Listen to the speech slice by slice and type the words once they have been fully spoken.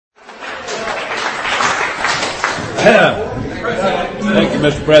Thank you,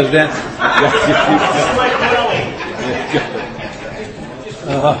 Mr. President.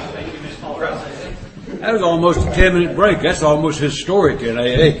 That was almost a 10-minute break. That's almost historic in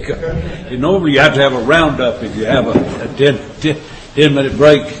AA. Normally you have to have a roundup if you have a 10-minute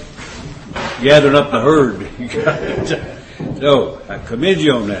break, gathering up the herd. So I commend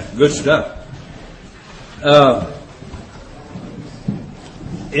you on that. Good stuff.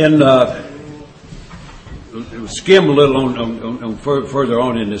 Skim a little on further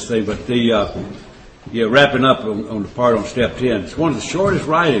on in this thing, but wrapping up on the part on step 10. It's one of the shortest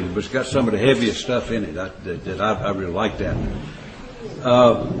writings, but it's got some of the heaviest stuff in it that I really like that.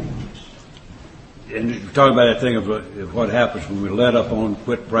 And talking about that thing of what happens when we let up on,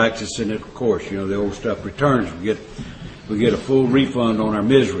 quit practicing it. Of course, the old stuff returns. We get a full refund on our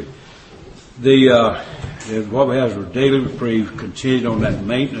misery. What we have is a daily reprieve, continued on that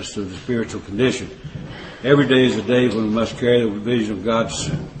maintenance of the spiritual condition. Every day is a day when we must carry the vision of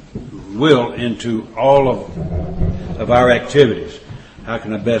God's will into all of our activities. How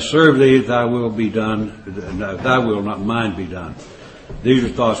can I best serve thee? Thy will be done. Thy will, not mine, be done. These are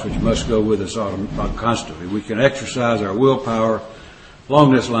thoughts which must go with us constantly. We can exercise our willpower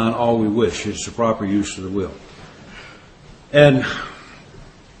along this line all we wish. It's the proper use of the will. And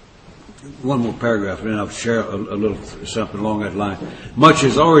one more paragraph, and then I'll share a little something along that line. Much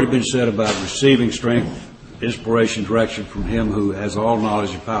has already been said about receiving strength, inspiration, direction from Him who has all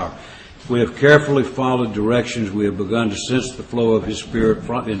knowledge and power. We have carefully followed directions. We have begun to sense the flow of His Spirit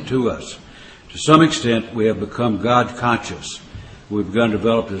into us. To some extent, we have become God conscious. We've begun to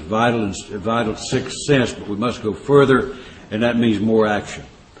develop this vital sixth sense, but we must go further, and that means more action.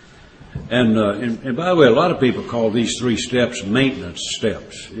 And by the way, a lot of people call these 3 steps maintenance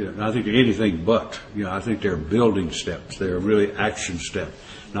steps. I think they're anything but. I think they're building steps. They're really action steps,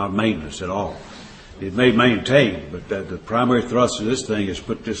 not maintenance at all. It may maintain, but the primary thrust of this thing is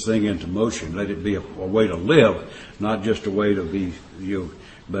put this thing into motion. Let it be a way to live, not just a way to be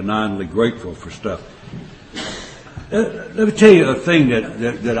benignly grateful for stuff. Let me tell you a thing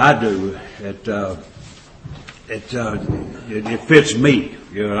that I do. It fits me.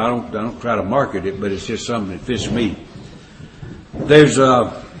 I don't try to market it, but it's just something that fits me.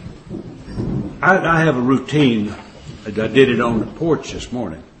 I have a routine. I did it on the porch this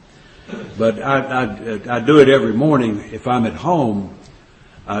morning. But I do it every morning if I'm at home.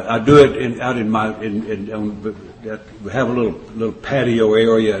 I do it we have a little patio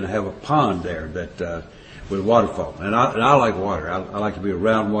area and have a pond there with a waterfall. And I like water. I like to be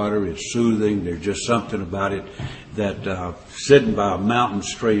around water. It's soothing. There's just something about it that sitting by a mountain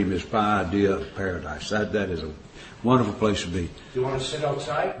stream is my idea of paradise. That is a wonderful place to be. Do you want to sit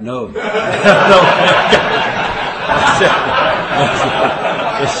outside? No. No.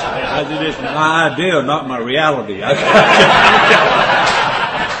 It's my idea, not my reality.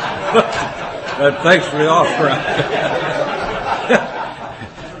 Thanks for the offer.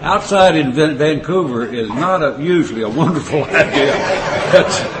 Outside in Vancouver is not usually a wonderful idea.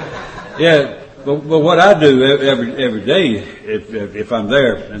 But what I do every day, if I'm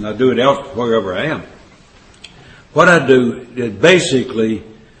there, and I do it wherever I am, what I do is basically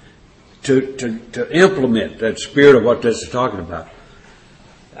to implement that spirit of what this is talking about.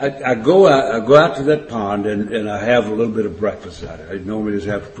 I go out to that pond and I have a little bit of breakfast out there. I normally just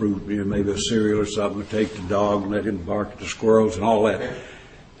have fruit, maybe a cereal or something. I take the dog and let him bark at the squirrels and all that.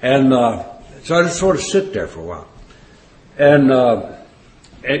 And so I just sort of sit there for a while. And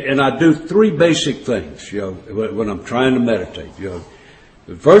I do 3 basic things, when I'm trying to meditate.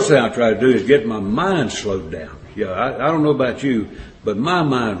 The first thing I try to do is get my mind slowed down. I don't know about you, but my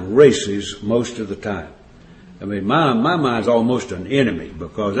mind races most of the time. I mean, my mind's almost an enemy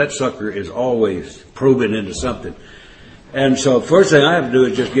because that sucker is always probing into something. And so first thing I have to do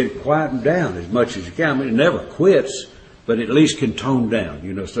is just get it quietened down as much as you can. I mean, it never quits, but at least can tone down,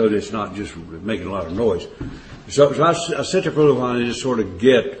 so that it's not just making a lot of noise. So I sit there for a little while and just sort of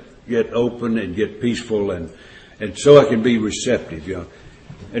get open and get peaceful and so I can be receptive,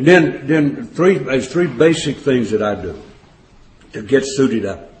 And then there's 3 basic things that I do to get suited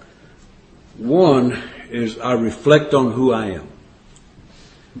up. One is I reflect on who I am.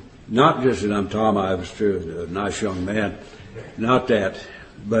 Not just that I'm Tom Ivers, a nice young man, not that,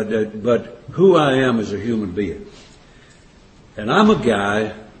 but who I am as a human being. And I'm a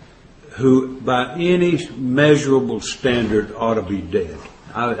guy who, by any measurable standard, ought to be dead.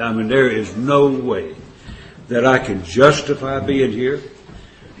 I mean, there is no way that I can justify being here.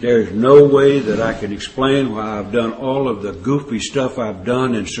 There is no way that I can explain why I've done all of the goofy stuff I've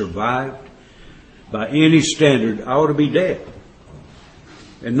done and survived. By any standard, I ought to be dead.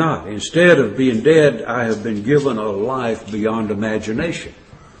 And not. Instead of being dead, I have been given a life beyond imagination.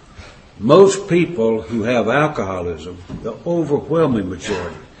 Most people who have alcoholism, the overwhelming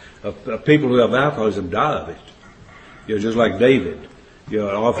majority of people who have alcoholism die of it. Just like David. An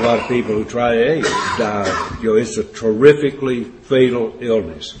awful lot of people who try AA die. It's a terrifically fatal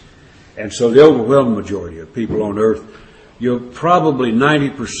illness. And so the overwhelming majority of people on earth, probably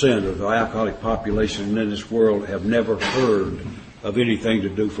 90% of the alcoholic population in this world have never heard of anything to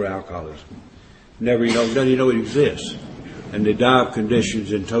do for alcoholism. Never, doesn't even know it exists. And they die of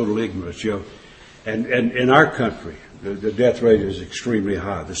conditions in total ignorance, And in our country, the death rate is extremely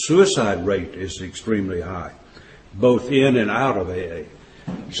high. The suicide rate is extremely high, both in and out of AA.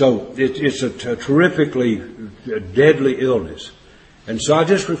 So it's a terrifically deadly illness. And so I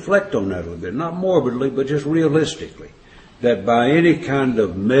just reflect on that a little bit, not morbidly, but just realistically, that by any kind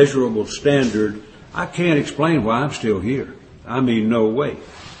of measurable standard, I can't explain why I'm still here. I mean, no way.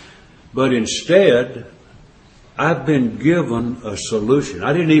 But instead, I've been given a solution.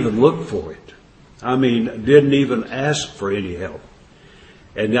 I didn't even look for it. I mean, didn't even ask for any help.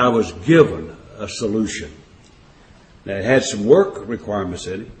 And I was given a solution. Now, it had some work requirements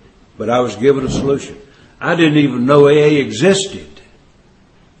in it, but I was given a solution. I didn't even know AA existed.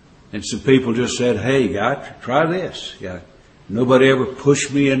 And some people just said, hey, guy, try this. Yeah. Nobody ever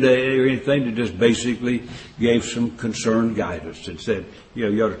pushed me into AA or anything. They just basically gave some concerned guidance and said,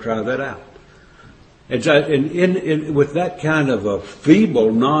 you ought to try that out. And with that kind of a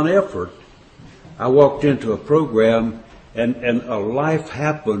feeble non-effort, I walked into a program and a life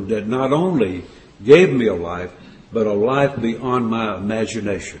happened that not only gave me a life, but a life beyond my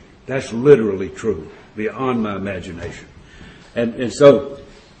imagination. That's literally true, beyond my imagination. And so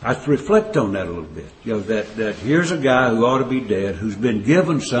I reflect on that a little bit. That here's a guy who ought to be dead, who's been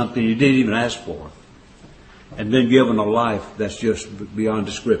given something he didn't even ask for, and been given a life that's just beyond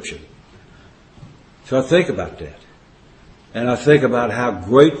description. So I think about that. And I think about how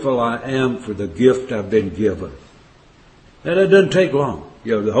grateful I am for the gift I've been given. And it doesn't take long.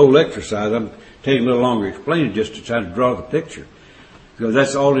 The whole exercise, I'm taking a little longer explaining just to try to draw the picture. Because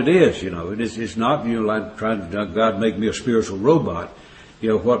that's all it is, It's not, like trying to, God make me a spiritual robot.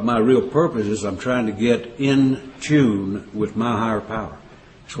 What my real purpose is, I'm trying to get in tune with my higher power.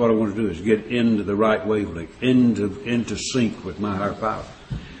 That's what I want to do, is get into the right wavelength, into sync with my higher power.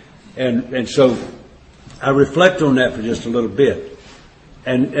 And so I reflect on that for just a little bit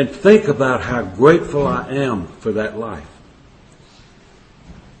and think about how grateful I am for that life.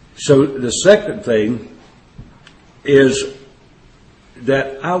 So the second thing is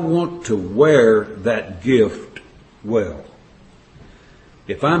that I want to wear that gift well.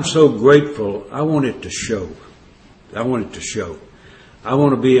 If I'm so grateful, I want it to show. I want it to show. I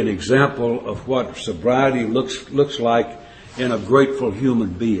want to be an example of what sobriety looks like in a grateful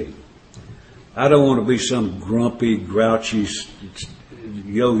human being. I don't want to be some grumpy, grouchy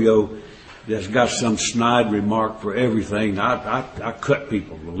yo-yo that's got some snide remark for everything. I cut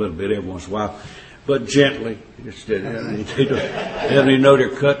people a little bit every once in a while, but gently. They don't even know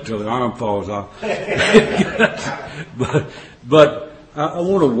they're cut till their arm falls off. But I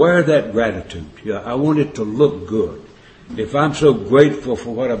want to wear that gratitude. I want it to look good. If I'm so grateful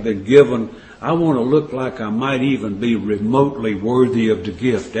for what I've been given, I want to look like I might even be remotely worthy of the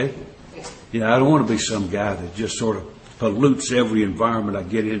gift, I don't want to be some guy that just sort of pollutes every environment I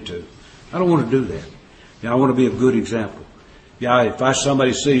get into. I don't want to do that. I want to be a good example. If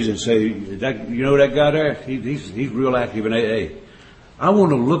somebody sees and say, that guy there, he's real active in AA. I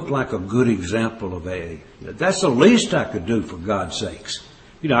want to look like a good example of AA. That's the least I could do, for God's sakes.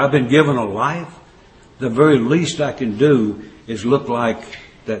 I've been given a life. The very least I can do is look like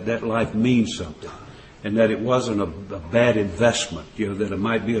that life means something, and that it wasn't a bad investment, that it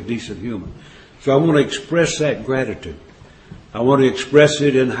might be a decent human. So I want to express that gratitude. I want to express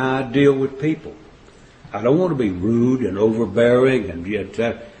it in how I deal with people. I don't want to be rude and overbearing, and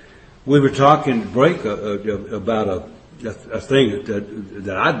yet we were talking at break about a thing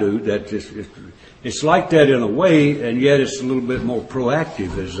that I do that it's like that in a way, and yet it's a little bit more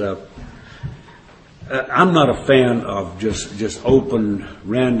proactive. I'm not a fan of just open,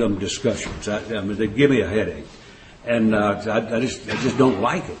 random discussions. I mean, they give me a headache, and I just don't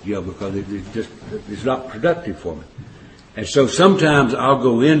like it, because it's not productive for me. And so sometimes I'll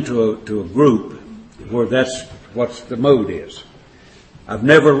go into a group where that's what the mode is. I've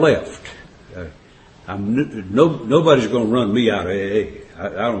never left. Nobody's going to run me out of AA.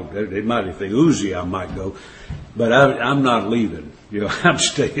 I don't. It might, if they Uzi, I might go, but I'm not leaving. I'm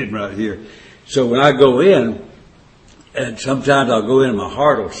staying right here. So when I go in, and sometimes I'll go in, my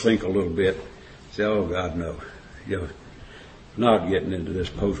heart will sink a little bit. Say, oh God, no. not getting into this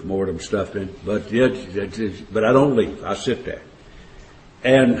post-mortem stuff, but I don't leave. I sit there.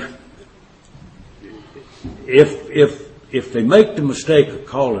 And if they make the mistake of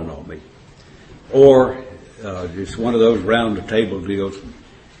calling on me, or it's one of those round the table deals,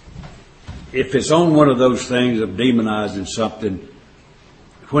 if it's on one of those things of demonizing something,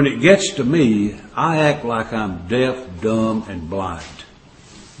 when it gets to me, I act like I'm deaf, dumb, and blind.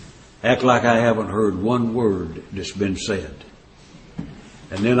 Act like I haven't heard one word that's been said.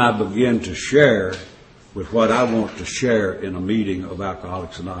 And then I begin to share with what I want to share in a meeting of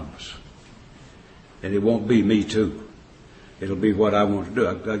Alcoholics Anonymous. And it won't be me too. It'll be what I want to do.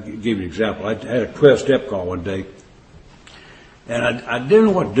 I'll give you an example. I had a 12-step call one day, and I didn't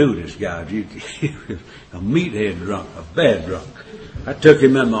know what to do with this guy. A meathead drunk, a bad drunk. I took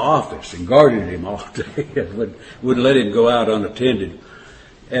him in my office and guarded him all day and wouldn't let him go out unattended,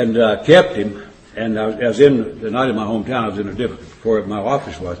 and kept him. And I was not in my hometown, I was in a different, where my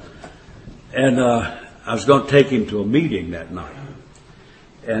office was. And I was going to take him to a meeting that night.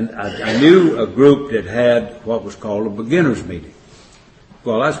 And I knew a group that had what was called a beginner's meeting.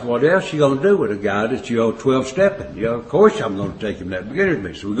 Well, I said, what else you going to do with a guy that 12-stepping? Of course I'm going to take him to that beginner's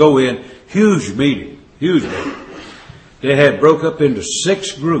meeting. So we go in, huge meeting. They had broke up into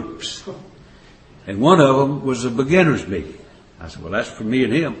 6 groups. And one of them was a beginner's meeting. I said, well, that's for me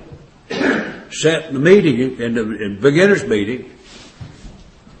and him. Sat in the meeting, in the beginner's meeting,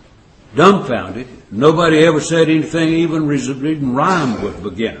 dumbfounded. Nobody ever said anything even rhymed with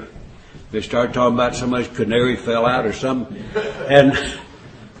beginner. They started talking about somebody's canary fell out or something, and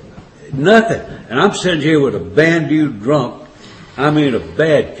nothing. And I'm sitting here with a Bandu drunk. I mean, a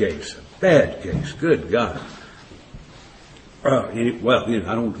bad case. Good God. Well,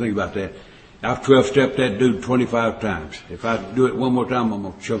 I don't think about that. I've 12-stepped that dude 25 times. If I do it one more time, I'm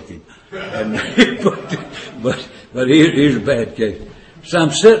going to choke him. And, but here's a bad case. So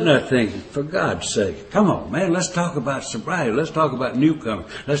I'm sitting there thinking, for God's sake, come on, man, let's talk about sobriety. Let's talk about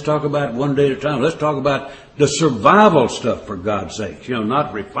newcomers. Let's talk about one day at a time. Let's talk about the survival stuff, for God's sake,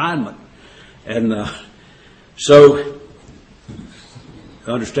 not refinement. And so,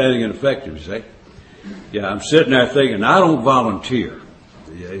 understanding and effectiveness, yeah, I'm sitting there thinking, I don't volunteer.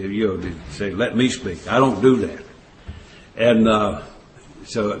 To say, let me speak. I don't do that. And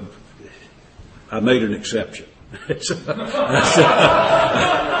so I made an exception. So I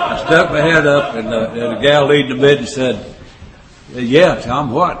stuck my head up, and the gal leading the meeting said, yeah,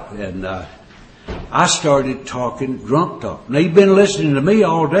 Tom, what? And I started talking drunk talk. Now, he'd been listening to me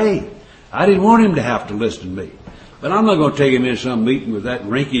all day. I didn't want him to have to listen to me. But I'm not going to take him in some meeting with that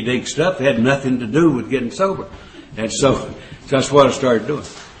rinky-dink stuff. It had nothing to do with getting sober. And so that's what I started doing.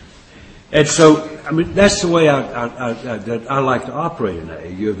 And so, I mean, that's the way I like to operate in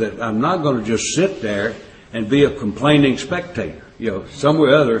AA. That I'm not going to just sit there and be a complaining spectator.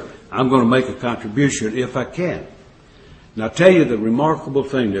 Somewhere or other, I'm going to make a contribution if I can. Now, I'll tell you the remarkable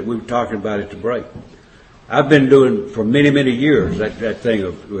thing that we were talking about at the break. I've been doing for many, many years that thing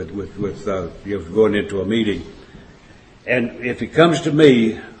of with going into a meeting. And if it comes to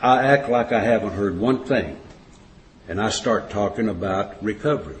me, I act like I haven't heard one thing. And I start talking about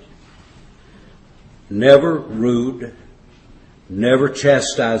recovery. Never rude, never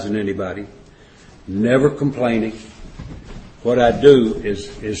chastising anybody, never complaining. What I do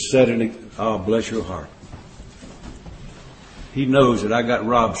is setting, oh, bless your heart. He knows that I got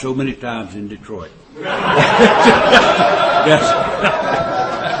robbed so many times in Detroit.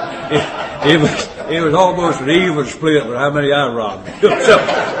 It was almost an even split with how many I robbed.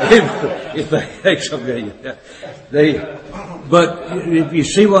 If they take something, but if you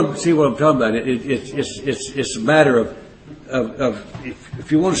see what I'm talking about, it's a matter of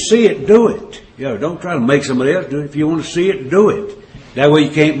if you want to see it, do it. Don't try to make somebody else do it. If you want to see it, do it. That way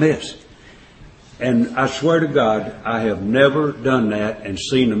you can't miss. And I swear to God, I have never done that and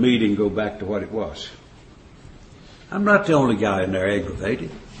seen a meeting go back to what it was. I'm not the only guy in there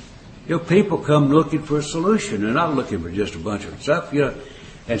aggravated. People come looking for a solution. They're not looking for just a bunch of stuff,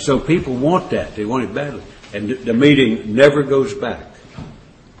 And so people want that. They want it badly. And the meeting never goes back.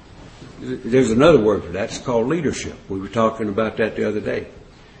 There's another word for that. It's called leadership. We were talking about that the other day.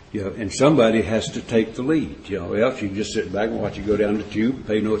 And somebody has to take the lead. Else you can just sit back and watch it go down the tube and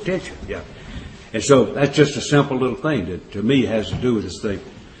pay no attention. And so that's just a simple little thing that to me has to do with this thing.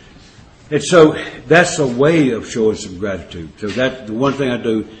 And so that's a way of showing some gratitude. So that the one thing I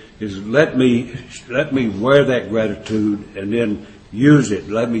do is let me wear that gratitude and then use it.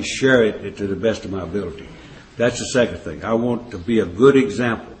 Let me share it to the best of my ability. That's the second thing. I want to be a good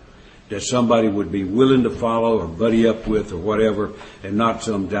example. that somebody would be willing to follow or buddy up with or whatever, and not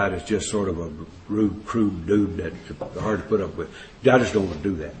some guy that's just sort of a rude, crude dude that's hard to put up with. I just don't want to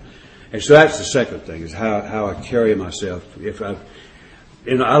do that. And so that's the second thing, is how I carry myself.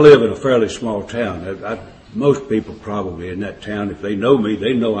 I live in a fairly small town. Most people probably in that town, if they know me,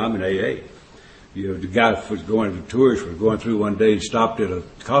 they know I'm an AA. The guy that was going, the tourist was going through one day, he stopped at a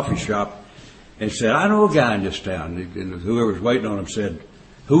coffee shop and said, I know a guy in this town. And whoever was waiting on him said,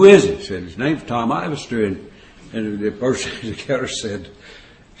 who is it? He said, his name's Tom Ivester. And the person at the counter said,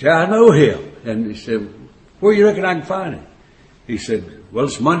 yeah, I know him. And he said, where you reckon I can find him? He said, well,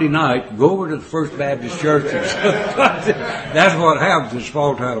 it's Monday night. Go over to the First Baptist Church. That's what happens in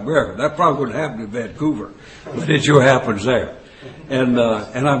small town America. That probably wouldn't happen in Vancouver, but it sure happens there. And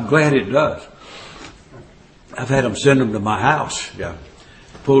I'm glad it does. I've had them send them to my house. Yeah.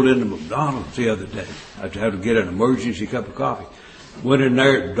 Pulled into McDonald's the other day. I had to get an emergency cup of coffee. Went in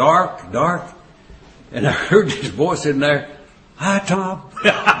there dark, and I heard this voice in there, hi, Tom.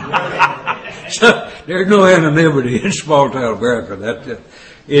 So there's no anonymity in small town America.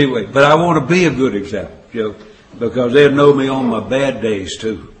 Anyway, but I want to be a good example, because they'll know me on my bad days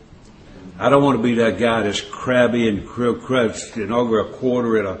too. I don't want to be that guy that's crabby and crushed and over a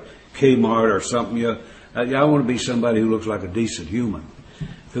quarter at a Kmart or something. I want to be somebody who looks like a decent human,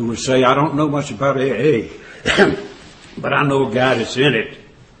 who would say, I don't know much about AA, but I know a guy that's in it,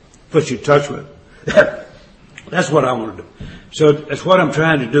 put you in touch with. That's what I want to do. So that's what I'm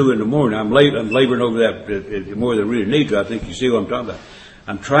trying to do in the morning. I'm laboring over that more than I really need to. I think you see what I'm talking about.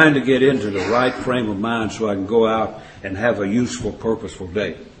 I'm trying to get into the right frame of mind so I can go out and have a useful, purposeful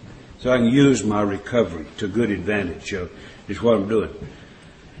day. So I can use my recovery to good advantage, is what I'm doing.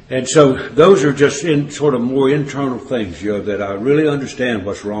 And so those are just sort of more internal things, that I really understand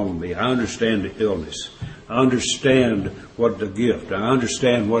what's wrong with me. I understand the illness. I understand what the gift. I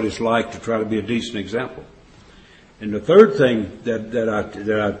understand what it's like to try to be a decent example. And the third thing that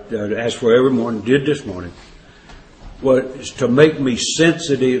I asked for every morning, did this morning, was to make me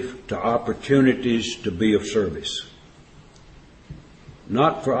sensitive to opportunities to be of service.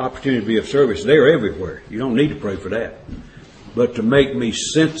 Not for opportunity to be of service. They're everywhere. You don't need to pray for that. But to make me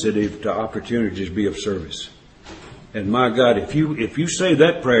sensitive to opportunities to be of service. And my God, if you say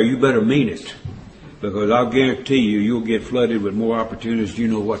that prayer, you better mean it. Because I'll guarantee you'll get flooded with more opportunities you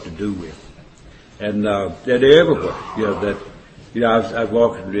know what to do with. And they're everywhere. I was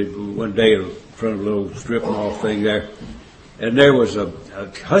walking one day in front of a little strip mall thing there, and there was a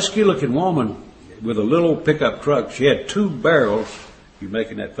husky-looking woman with a little pickup truck. She had 2 barrels. You're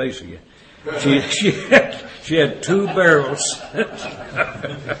making that face again. She had 2 barrels,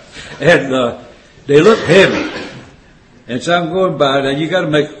 and they looked heavy. And so I'm going by. Now you got to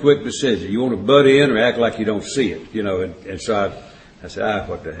make a quick decision. You want to butt in or act like you don't see it, And so I said,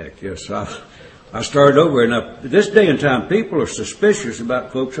 what the heck? So I started over, and this day and time, people are suspicious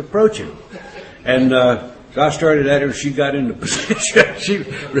about folks approaching. And so I started at her, and she got into position.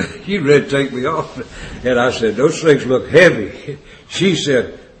 She ready to take me off. And I said, those things look heavy. She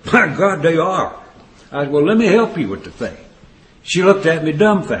said, my God, they are. I said, well, let me help you with the thing. She looked at me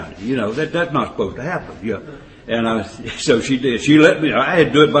dumbfounded. That's not supposed to happen. And so she did. She let me. I had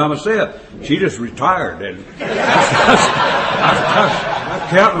to do it by myself. She just retired, and I was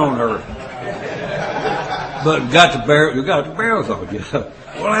counting on her. But we got the barrels on.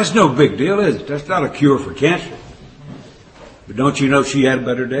 Well, that's no big deal, is it? That's not a cure for cancer. But don't you know she had a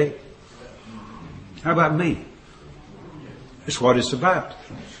better day? How about me? That's what it's about.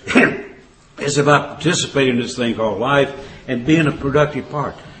 It's about participating in this thing called life and being a productive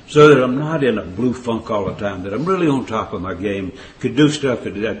part. So that I'm not in a blue funk all the time, that I'm really on top of my game, could do stuff.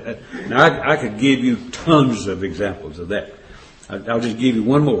 Now, I could give you tons of examples of that. I'll just give you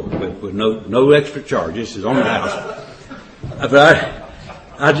one more with no extra charge. This is on the house. But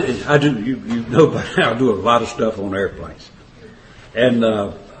I do, you know by now, I do a lot of stuff on airplanes. And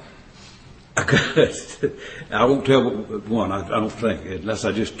I won't tell one, I don't think, unless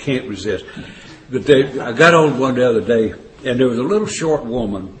I just can't resist. But I got on one the other day, and there was a little short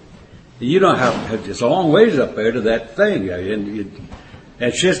woman. You know how it's a long ways up there to that thing.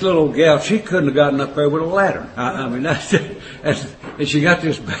 And she's a little gal, she couldn't have gotten up there with a ladder. I mean, and she got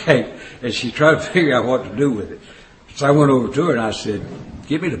this bag, and she tried to figure out what to do with it. So I went over to her, and I said,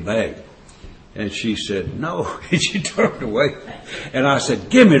 give me the bag. And she said, no. And she turned away. And I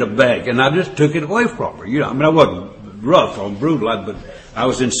said, give me the bag. And I just took it away from her. I wasn't rough or brutal, but I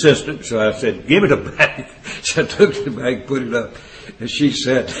was insistent. So I said, give me the bag. So I took the bag, put it up. And she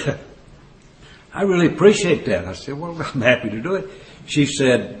said, I really appreciate that. I said, well, I'm happy to do it. She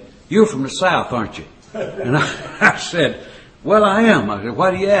said, you're from the South, aren't you? And I said, Well, I am. I said,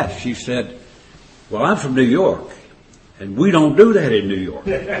 why do you ask? She said, well, I'm from New York, and we don't do that in New York.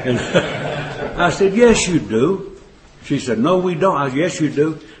 And I said, yes, you do. She said, no, we don't. I said, yes, you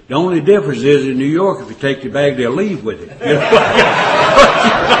do. The only difference is in New York, if you take your bag, they'll leave with it. You know?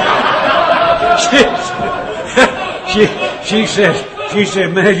 she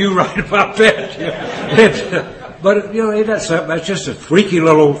said, man, you're right about that. But, you know, that's just a freaky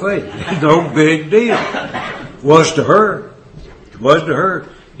little thing. No big deal. Was to her.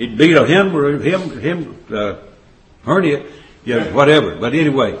 It'd be to him or hernia, whatever. But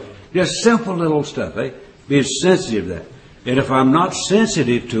anyway, just simple little stuff, being sensitive to that. And if I'm not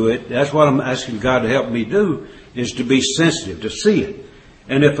sensitive to it, that's what I'm asking God to help me do, is to be sensitive, to see it.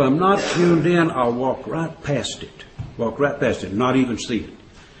 And if I'm not tuned in, I'll walk right past it, not even see it.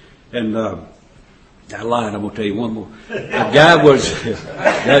 And I lied, I'm going to tell you one more. A guy was,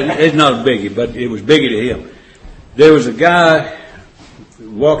 it's not a biggie, but it was biggie to him. There was a guy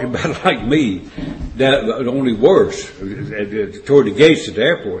walking about like me, that only worse, toward the gates at the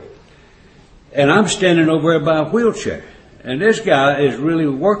airport. And I'm standing over there by a wheelchair. And this guy is really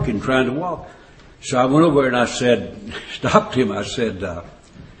working, trying to walk. So I went over and I said, stopped him. I said,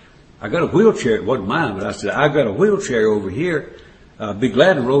 I got a wheelchair. It wasn't mine, but I said, I got a wheelchair over here. Be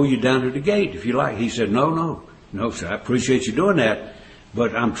glad to roll you down to the gate if you like. He said, no, sir, I appreciate you doing that.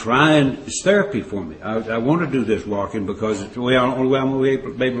 But I'm trying, it's therapy for me. I want to do this walking because it's the only way I'm going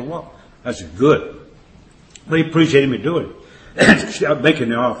to be able to walk. I said, good. Well, he appreciated me doing it. I'm making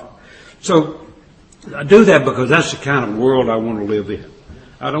the offer. So I do that because that's the kind of world I want to live in.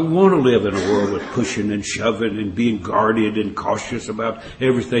 I don't want to live in a world with pushing and shoving and being guarded and cautious about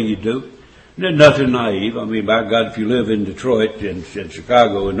everything you do. And there's nothing naive. I mean, by God, if you live in Detroit and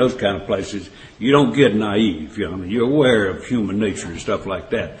Chicago and those kind of places, you don't get naive. You know, I mean, you're aware of human nature and stuff like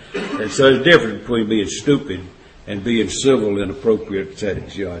that. And so there's a difference between being stupid and being civil in appropriate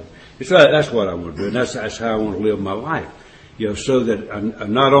settings. You know, that's what I want to do, and that's how I want to live my life. You know, so that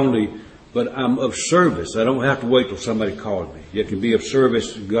I'm not only, but I'm of service. I don't have to wait till somebody calls me. You can be of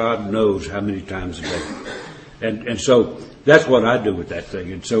service. God knows how many times a day, and so. That's what I do with that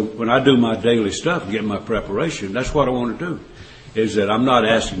thing. And so when I do my daily stuff, get my preparation, that's what I want to do. Is that I'm not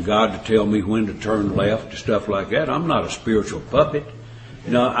asking God to tell me when to turn left and stuff like that. I'm not a spiritual puppet.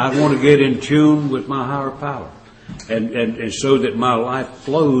 You know, I want to get in tune with my higher power. And so that my life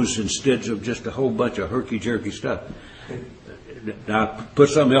flows instead of just a whole bunch of herky-jerky stuff. Now, I put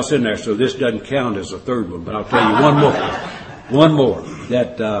something else in there, so this doesn't count as a third one, but I'll tell you one more.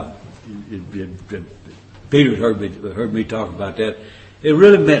 That, Peter heard me talk about that. It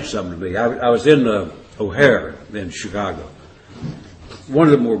really meant something to me. I was in O'Hare in Chicago, one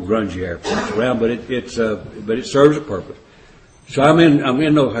of the more grungy airports around, but it serves a purpose. So I'm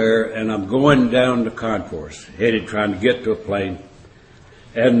in O'Hare and I'm going down the concourse, trying to get to a plane,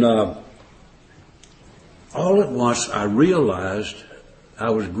 and all at once I realized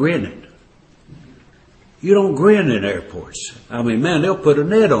I was grinning. You don't grin in airports. I mean, man, they'll put a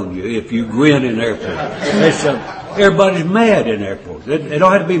net on you if you grin in airports. Everybody's mad in airports. They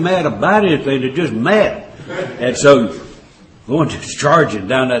don't have to be mad about anything. They're just mad. And so, going charging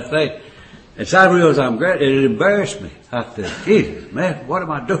down that thing. And so I realized I'm great. It embarrassed me. I said, Jesus, man, what am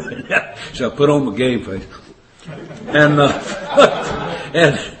I doing? So I put on my game face. And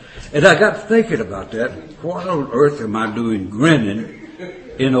I got thinking about that. What on earth am I doing grinning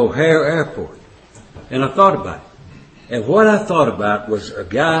in O'Hare Airport? And I thought about it. And what I thought about was a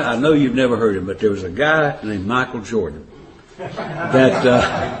guy, I know you've never heard him, but there was a guy named Michael Jordan that,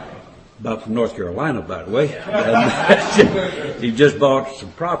 about from North Carolina, by the way. And he just bought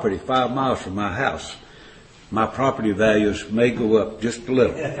some property 5 miles from my house. My property values may go up just a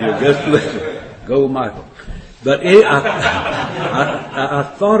little. Just a little. Go, Michael. But I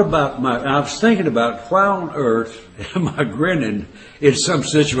thought about I was thinking about why on earth am I grinning in some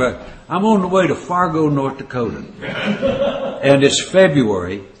situation. I'm on the way to Fargo, North Dakota. And it's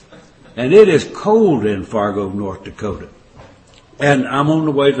February. And it is cold in Fargo, North Dakota. And I'm on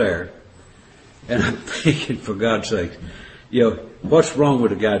the way there. And I'm thinking, for God's sake, what's wrong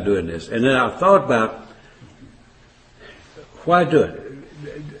with a guy doing this? And then I thought about, why do it?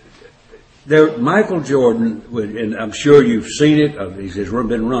 Michael Jordan, and I'm sure you've seen it, he's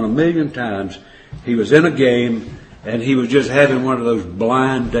been run 1 million times. He was in a game, and he was just having one of those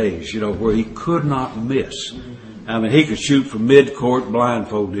blind days, where he could not miss. I mean, he could shoot from mid-court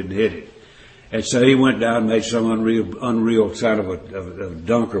blindfolded and hit it. And so he went down and made some unreal sign of a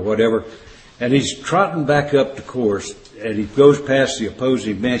dunk or whatever. And he's trotting back up the course, and he goes past the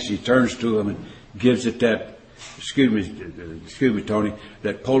opposing bench. He turns to him and gives it that, excuse me, Tony,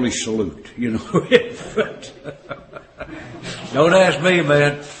 that Polish salute, Don't ask me,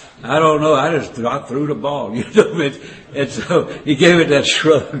 man. I don't know. I threw the ball. And so he gave it that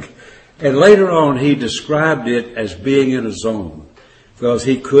shrug. And later on, he described it as being in a zone because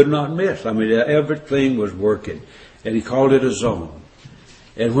he could not miss. I mean, everything was working, and he called it a zone.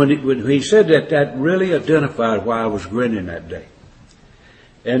 And when he said that, that really identified why I was grinning that day.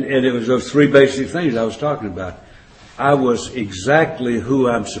 And it was those three basic things I was talking about. I was exactly who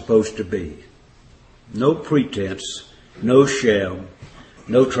I'm supposed to be. No pretense, no sham,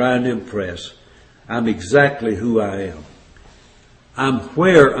 no trying to impress. I'm exactly who I am. I'm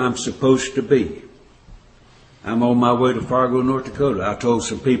where I'm supposed to be. I'm on my way to Fargo, North Dakota. I told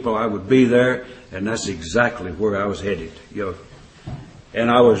some people I would be there, and that's exactly where I was headed. And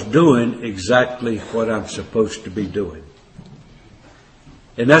I was doing exactly what I'm supposed to be doing.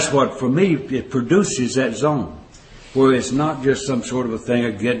 And that's what, for me, it produces that zone. Where it's not just some sort of a thing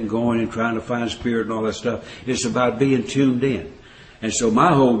of getting going and trying to find spirit and all that stuff. It's about being tuned in. And so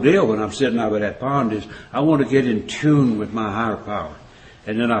my whole deal when I'm sitting out by that pond is I want to get in tune with my higher power.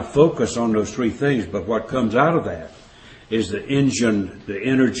 And then I focus on those three things. But what comes out of that is the engine, the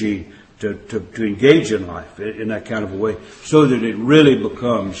energy to engage in life in that kind of a way so that it really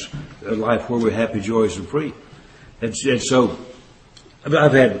becomes a life where we're happy, joyous, and free. And so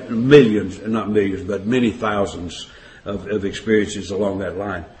I've had millions, not millions, but many thousands of experiences along that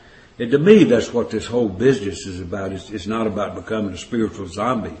line. And to me, that's what this whole business is about. It's not about becoming a spiritual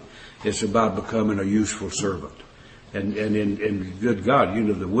zombie. It's about becoming a useful servant. And good God,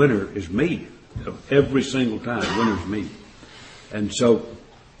 the winner is me. Every single time, the winner is me. And so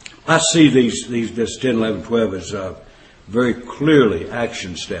I see this 10, 11, 12 as very clearly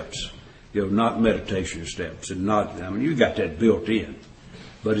action steps, not meditation steps. And you got that built in.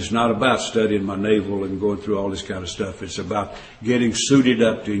 But it's not about studying my navel and going through all this kind of stuff. It's about getting suited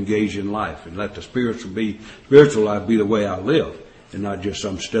up to engage in life and let the spiritual life be the way I live and not just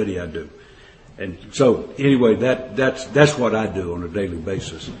some study I do. And so anyway, that's what I do on a daily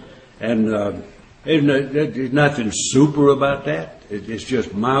basis. And there's nothing super about that. It's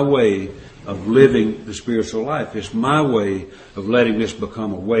just my way of living the spiritual life. It's my way of letting this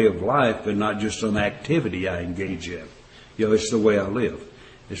become a way of life and not just some activity I engage in. It's the way I live.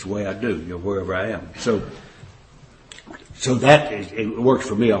 It's the way I do, wherever I am. So that it works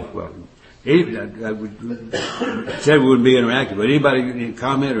for me off well. I said we wouldn't be interactive, but anybody any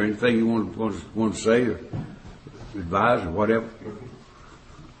comment or anything you want to say or advise or whatever?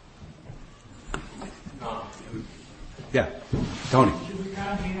 Yeah, Tony. You would be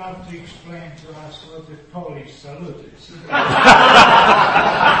kind enough to explain to us what the Polish salute is.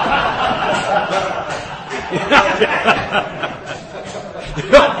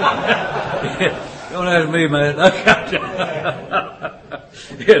 Don't ask me, man.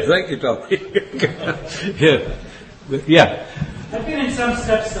 Yeah, thank you, Tony. Yeah. I've been in some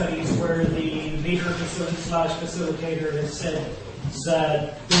step studies where the leader facilitator has said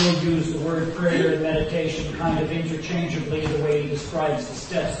that they'll use the word prayer and meditation kind of interchangeably the way he describes the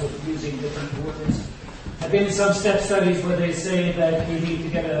steps with using different words. I've been in some step studies where they say that you need to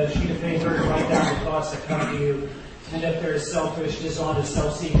get a sheet of paper and write down the thoughts that come to you. And if they're selfish, dishonest,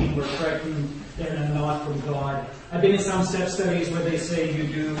 self-seeking, or threatened, they're not from God. I've been in some step studies where they say you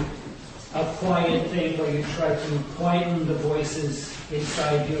do a quiet thing where you try to quieten the voices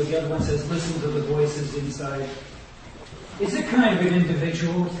inside you. The other one says listen to the voices inside. Is it kind of an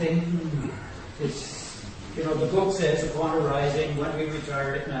individual thing? It's, the book says upon arising, when we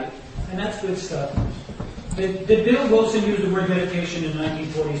retire at night. And that's good stuff. Did Bill Wilson use the word meditation in the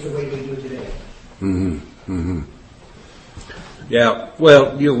 1940s the way we do today? Mm-hmm. Mm-hmm. Yeah,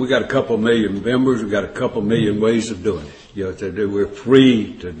 well, we got a couple million members. We got a couple million ways of doing it. We're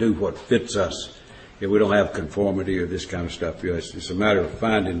free to do what fits us. We don't have conformity or this kind of stuff. It's a matter of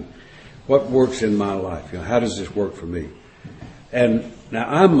finding what works in my life. How does this work for me? And now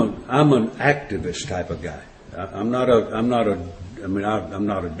I'm an activist type of guy. I'm not a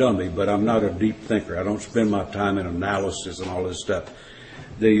dummy, but I'm not a deep thinker. I don't spend my time in analysis and all this stuff.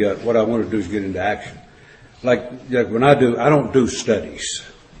 What I want to do is get into action. Like when I don't do studies.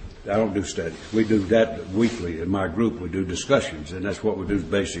 I don't do studies. We do that weekly in my group. We do discussions, and that's what we do is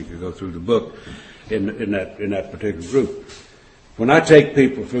basically go through the book in that particular group. When I take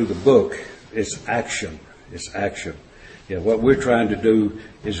people through the book, it's action. It's action. What we're trying to do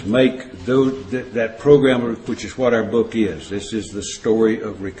is make that program, which is what our book is. This is the story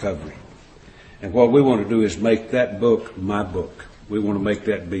of recovery. And what we want to do is make that book my book. We want to make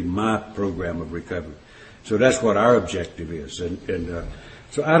that be my program of recovery. So that's what our objective is. And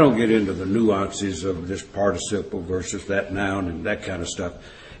so I don't get into the nuances of this participle versus that noun and that kind of stuff.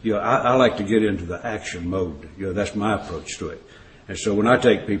 I like to get into the action mode. That's my approach to it. And so when I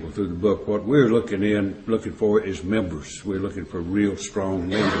take people through the book, what we're looking for is members. We're looking for real strong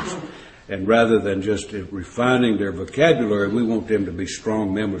members. And rather than just refining their vocabulary, we want them to be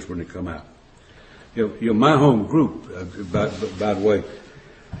strong members when they come out. My home group, by the way,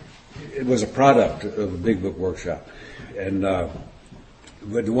 it was a product of a Big Book Workshop. And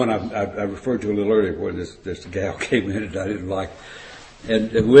but the one I referred to a little earlier, where this gal came in and I didn't like,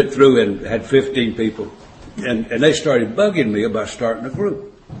 and went through and had 15 people, and they started bugging me about starting a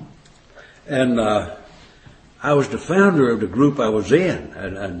group. And I was the founder of the group I was in,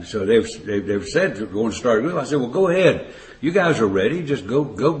 and so they've said they're going to start a group. I said, well, go ahead. You guys are ready. Just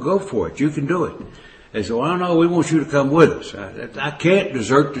go for it. You can do it. They said, well, no, we want you to come with us. I can't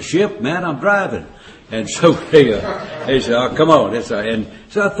desert the ship, man. I'm driving. And so they said, oh, come on. And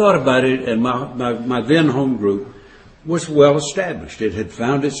so I thought about it, and my then home group was well established. It had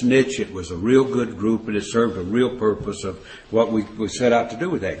found its niche. It was a real good group, and it served a real purpose of what we set out to do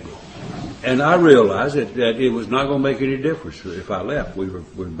with that group. And I realized that it was not going to make any difference if I left.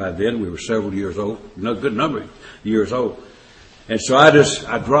 By then we were several years old, a good number of years old. And so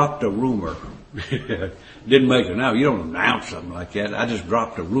I dropped a rumor. Didn't make it now. You don't announce something like that. I just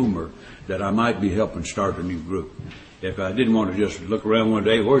dropped a rumor that I might be helping start a new group. If I didn't want to just look around one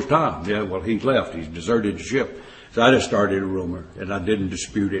day, where's Tom? Yeah, well, he's left. He's deserted the ship. So I just started a rumor, and I didn't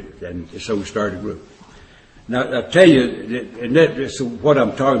dispute it, and so we started a group. Now, I tell you, and that's what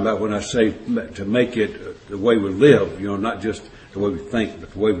I'm talking about when I say to make it the way we live, not just the way we think,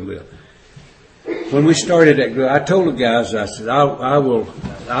 but the way we live. When we started that group, I told the guys, I said, I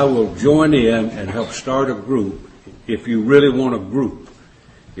will join in and help start a group if you really want a group.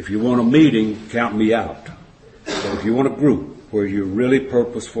 If you want a meeting, count me out. But if you want a group where you're really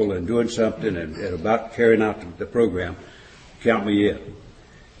purposeful and doing something and about carrying out the program, count me in.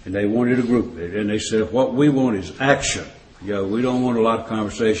 And they wanted a group. And they said, what we want is action. We don't want a lot of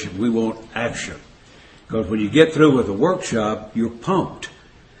conversation. We want action. Because when you get through with a workshop, you're pumped.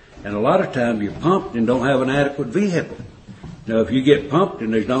 And a lot of times you're pumped and don't have an adequate vehicle. Now, if you get pumped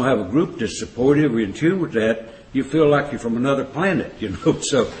and they don't have a group that's supportive or in tune with that, you feel like you're from another planet,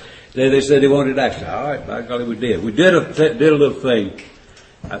 So they said they wanted action. All right, by golly, we did. We did a little thing.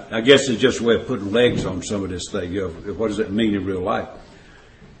 I guess it's just a way of putting legs on some of this thing. What does that mean in real life?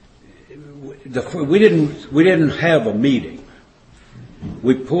 We didn't have a meeting.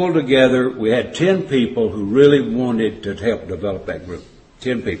 We pulled together. We had 10 people who really wanted to help develop that group.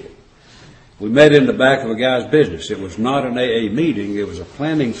 10 people. We met in the back of a guy's business. It was not an AA meeting. It was a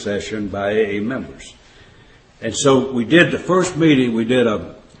planning session by AA members. And so we did the first meeting. We did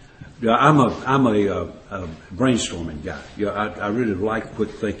I'm a brainstorming guy. I really like quick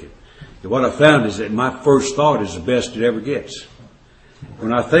thinking. And what I found is that my first thought is the best it ever gets.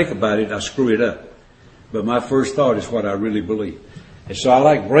 When I think about it, I screw it up. But my first thought is what I really believe. And so I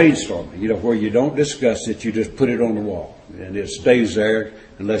like brainstorming, where you don't discuss it, you just put it on the wall. And it stays there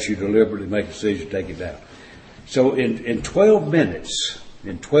unless you deliberately make a decision to take it down. So in 12 minutes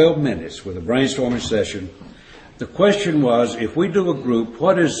with a brainstorming session, the question was, if we do a group,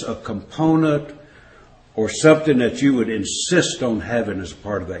 what is a component or something that you would insist on having as a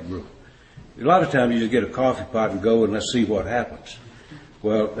part of that group? A lot of times you just get a coffee pot and go and let's see what happens.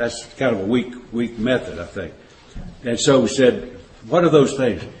 Well, that's kind of a weak method, I think. And so we said, what are those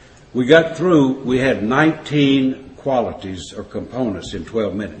things? We got through, we had 19 qualities or components in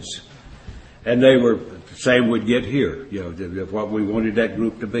 12 minutes. And they were the same we'd get here, what we wanted that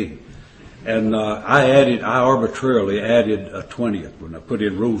group to be. And I arbitrarily added a 20th when I put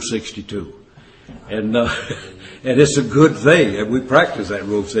in Rule 62. And it's a good thing, and we practice that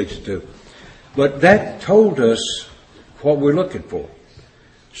Rule 62. But that told us what we're looking for.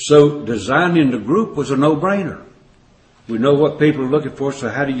 So designing the group was a no-brainer. We know what people are looking for, so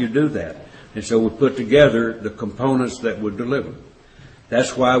how do you do that? And so we put together the components that would deliver.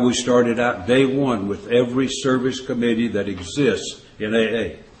 That's why we started out day one with every service committee that exists in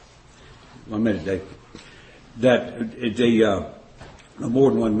AA. 1 minute, Dave. No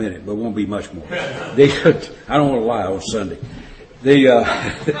more than 1 minute, but it won't be much more. I don't want to lie on Sunday.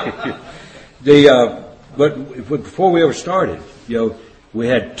 But before we ever started, we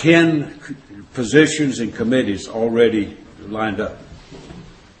had 10 positions and committees already lined up.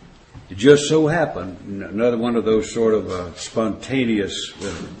 It just so happened, another one of those sort of spontaneous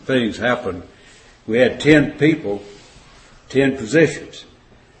things happened. We had 10 people, 10 positions.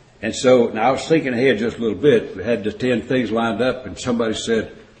 And so, now I was thinking ahead just a little bit. We had the 10 things lined up, and somebody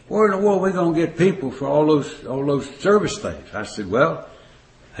said, where in the world are we going to get people for all those service things? I said, well,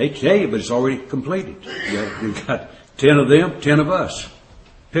 I hate to tell you, but it's already completed. We've got 10 of them, 10 of us.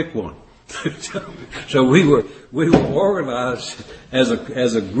 pick one. So we were organized as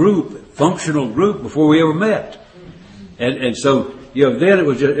a group, functional group, before we ever met. And so, then it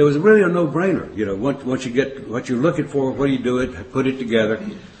was really a no-brainer. Once you get what you're looking for, what do you do it, put it together.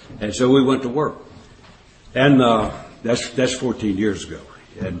 And so we went to work. And that's 14 years ago.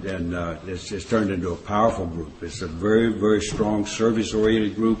 And it's turned into a powerful group. It's a very, very strong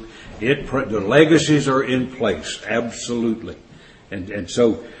service-oriented group. The legacies are in place, absolutely. And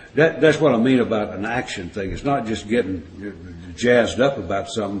so that's what I mean about an action thing. It's not just getting jazzed up about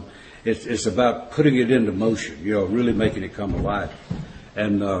something. It's about putting it into motion, really making it come alive.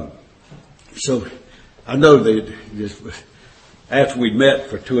 And so I know that after we met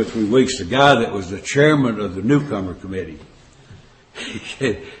for 2 or 3 weeks, the guy that was the chairman of the newcomer committee,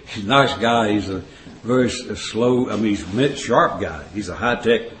 he's a nice guy. He's a very slow, he's a sharp guy. He's a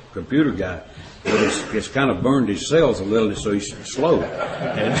high-tech computer guy. But it's kind of burned his cells a little, so he's slow.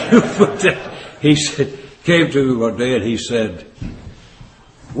 And he said, came to me one day and he said,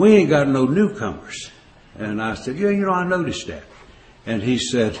 "We ain't got no newcomers." And I said, "Yeah, I noticed that." And he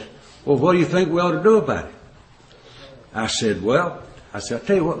said, "Well, what do you think we ought to do about it?" I said, "I'll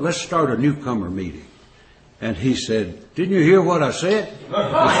tell you what, let's start a newcomer meeting." And he said, "Didn't you hear what I said?" He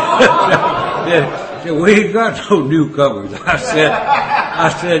said, "We ain't got no newcomers." I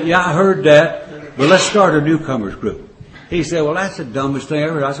said, "Yeah, I heard that, but let's start a newcomers group." He said, "Well, that's the dumbest thing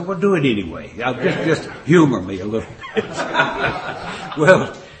ever." I said, "Well, do it anyway. Just humor me a little bit."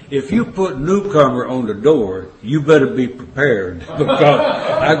 Well, if you put newcomer on the door, you better be prepared, because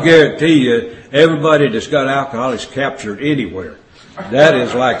I guarantee you, everybody that's got alcohol is captured anywhere. That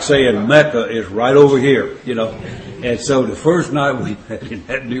is like saying Mecca is right over here, And so the first night we met in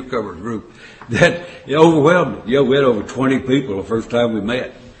that newcomer group, it overwhelmed me. We had over 20 people the first time we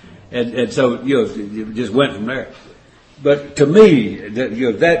met. And so, it just went from there. But to me,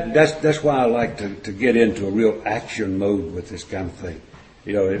 that's why I like to get into a real action mode with this kind of thing.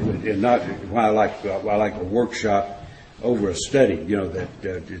 And not why I like a workshop over a study. That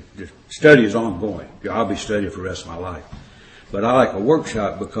the study is ongoing. I'll be studying for the rest of my life. But I like a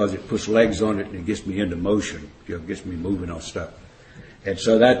workshop because it puts legs on it and it gets me into motion. It gets me moving on stuff. And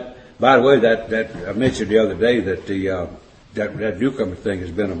so by the way, that I mentioned the other day that that newcomer thing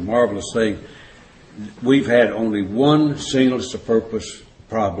has been a marvelous thing. We've had only one singleness of purpose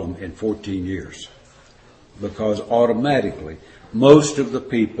problem in 14 years, because automatically most of the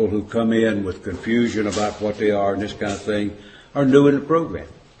people who come in with confusion about what they are and this kind of thing are new in the program.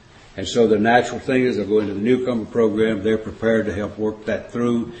 And so the natural thing is they'll go into the newcomer program. They're prepared to help work that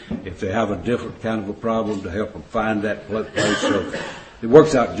through. If they have a different kind of a problem, to help them find that place. So it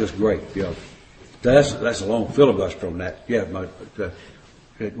works out just great. That's a long filibuster on that. Yeah,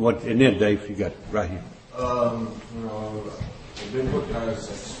 and then Dave, you got right here. I've been looking at it as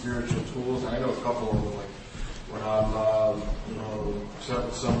spiritual tools. I know a couple of them. Like when I'm, upset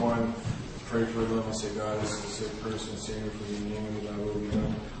with someone, pray for them. I say, "God, this is a sick person. Save me from the name of Thy will be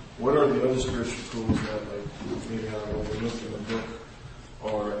done." What are the other spiritual tools that, maybe I overlooked in the book,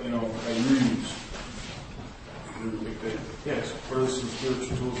 or I use? Yes. What are some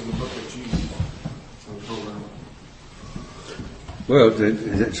spiritual tools in the book that you use for the program? Well,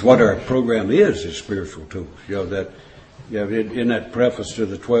 it's what our program is spiritual tools. In that preface to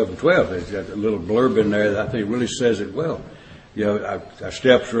the 12 and 12, there's got a little blurb in there that I think really says it well. Our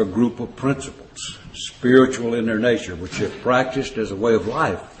steps are a group of principles, spiritual in their nature, which if practiced as a way of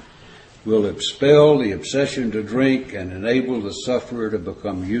life, will expel the obsession to drink and enable the sufferer to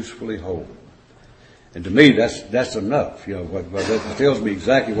become usefully whole. And to me, that's enough. That tells me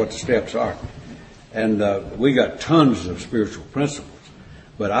exactly what the steps are. And we got tons of spiritual principles,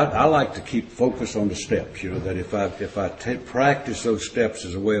 but I like to keep focus on the steps. That if I practice those steps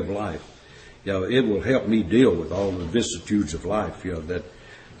as a way of life, it will help me deal with all the vicissitudes of life.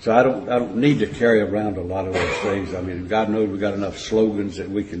 So I don't need to carry around a lot of those things. God knows we got enough slogans that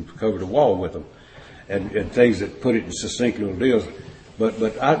we can cover the wall with them, and things that put it in succinct little deals.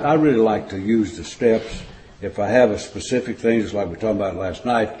 But I really like to use the steps. If I have a specific thing, just like we talked about last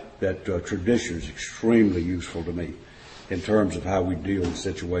night, that tradition is extremely useful to me in terms of how we deal with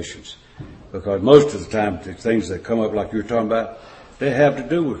situations. Because most of the time, the things that come up like you're talking about, they have to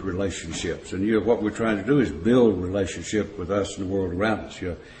do with relationships. And what we're trying to do is build a relationship with us and the world around us.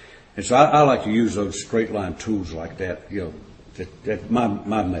 And so I like to use those straight line tools like that. That's my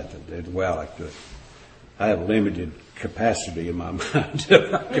method, the way I like to do it. I have limited capacity in my mind. I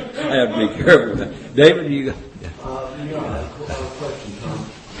have to be careful with that. David, you got? I have a question, Tom.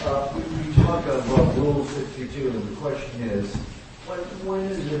 We talk about Rule 52, and the question is, when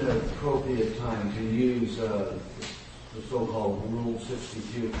is an appropriate time to use the so-called Rule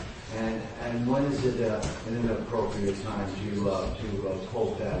 62, and when is it an inappropriate time to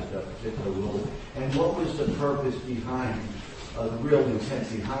quote that particular rule? And what was the purpose behind, the real intent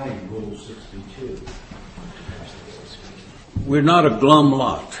behind Rule 62? We're not a glum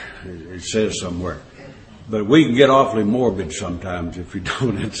lot, it says somewhere. But we can get awfully morbid sometimes if we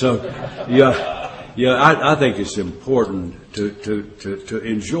don't. And so, I think it's important to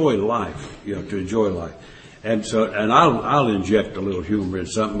enjoy life, to enjoy life. And so, and I'll inject a little humor in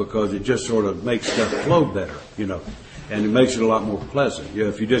something because it just sort of makes stuff flow better, and it makes it a lot more pleasant.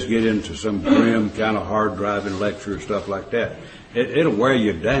 If you just get into some grim kind of hard driving lecture or stuff like that, it'll wear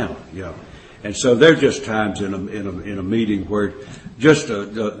you down, And so there are just times in a meeting where just the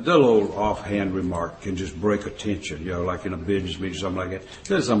little old offhand remark can just break a tension, like in a business meeting, something like that.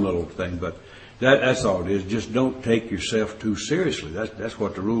 There's some little thing, but that's all it is. Just don't take yourself too seriously. That's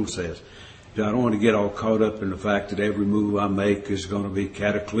what the rule says. I don't want to get all caught up in the fact that every move I make is going to be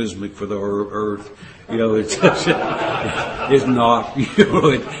cataclysmic for the earth. It's not.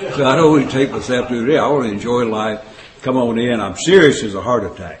 So I don't want to take myself too seriously. I want to enjoy life. Come on in. I'm serious as a heart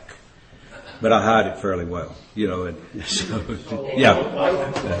attack. But I hide it fairly well, and so, yeah.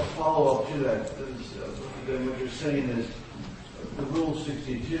 A follow-up to that, then what you're saying is the Rule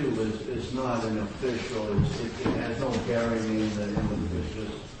 62 is not an official, it has no bearing in that it's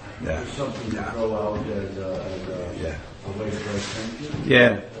just something to throw out as a way for attention.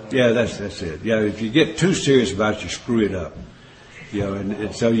 Yeah, that's it. Yeah, if you get too serious about it, you screw it up.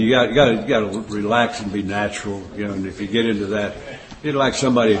 And so you got to relax and be natural, and if you get into that, it's like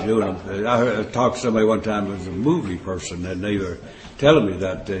somebody doing. I talked to somebody one time who was a movie person, and they were telling me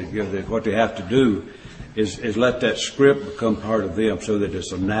that that what they have to do is let that script become part of them, so that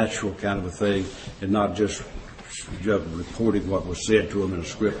it's a natural kind of a thing, and not just reporting what was said to them in a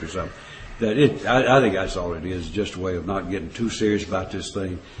script or something. I think that's all it is. Just a way of not getting too serious about this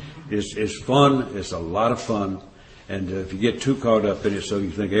thing. It's fun. It's a lot of fun. And if you get too caught up in it, so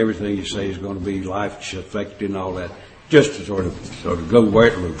you think everything you say is going to be life affecting and all that. Just to sort of go wear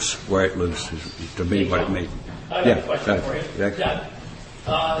it loose is to me what it means. I have a question for you.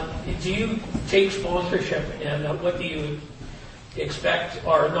 Doug, do you take sponsorship, and what do you expect,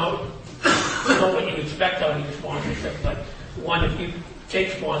 or not what you expect out of your sponsorship, but one, if you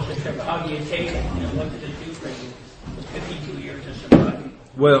take sponsorship, how do you take it? What does it do for you with 52 years of sobriety?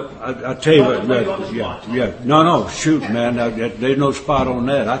 Well, I tell you what, no, shoot, man, there's no spot on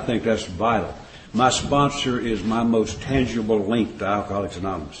that. I think that's vital. My sponsor is my most tangible link to Alcoholics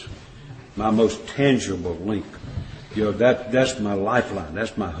Anonymous. My most tangible link. That's my lifeline.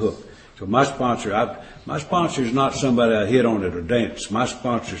 That's my hook. So my sponsor is not somebody I hit on at a dance. My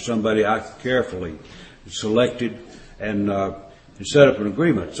sponsor is somebody I carefully selected and set up an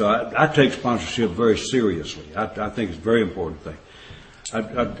agreement. So I take sponsorship very seriously. I think it's a very important thing.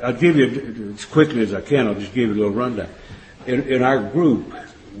 I'll give you, as quickly as I can, I'll just give you a little rundown. In our group,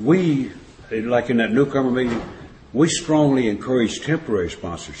 we, like in that newcomer meeting, we strongly encourage temporary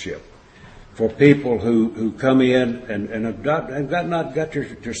sponsorship for people who come in and have not got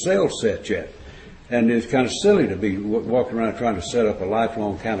your sales set yet. And it's kind of silly to be walking around trying to set up a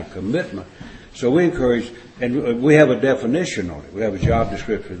lifelong kind of commitment. So we encourage, and we have a definition on it. We have a job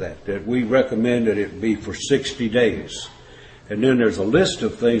description for that we recommend that it be for 60 days. And then there's a list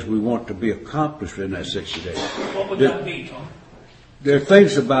of things we want to be accomplished in that 60 days. What would that be, Tom? There are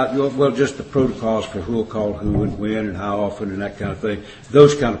things about, just the protocols for who will call who and when and how often and that kind of thing.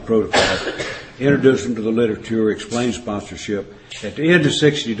 Those kind of protocols. Introduce them to the literature, explain sponsorship. At the end of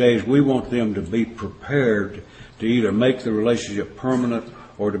 60 days, we want them to be prepared to either make the relationship permanent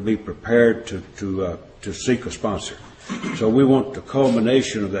or to be prepared to seek a sponsor. So we want the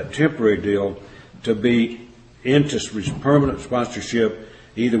culmination of that temporary deal to be into permanent sponsorship,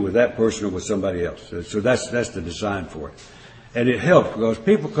 either with that person or with somebody else. So that's the design for it. And it helps because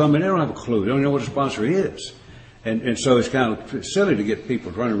people come in, they don't have a clue. They don't know what a sponsor is. And so it's kind of silly to get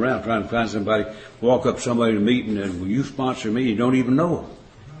people running around trying to find somebody, walk up to somebody in a meeting and, will you sponsor me? You don't even know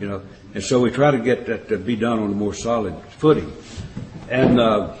them, And so we try to get that to be done on a more solid footing. And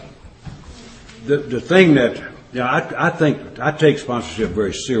the thing that, I think I take sponsorship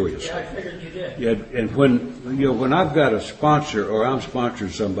very seriously. Yeah, I figured you did. Yeah, and when I've got a sponsor or I'm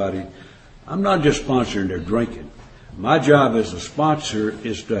sponsoring somebody, I'm not just sponsoring their drinking. My job as a sponsor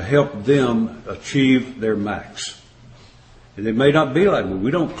is to help them achieve their max. And it may not be like me.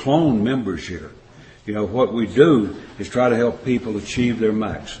 We don't clone members here. What we do is try to help people achieve their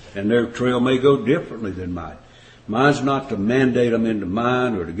max. And their trail may go differently than mine. Mine's not to mandate them into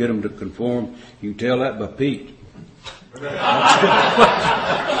mine or to get them to conform. You can tell that by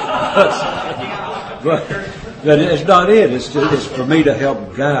But it's not it. It's for me to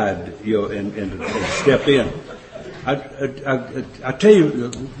help guide, and to step in. I tell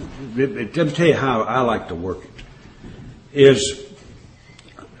you, let me tell you how I like to work it. Is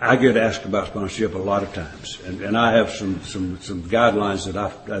I get asked about sponsorship a lot of times, and I have some guidelines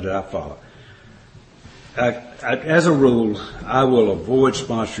that I follow. As a rule, I will avoid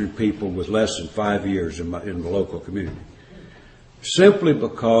sponsoring people with less than 5 years in the local community. Simply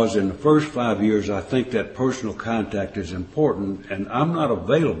because in the first 5 years, I think that personal contact is important, and I'm not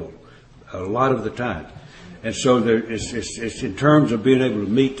available a lot of the time. And so it's in terms of being able to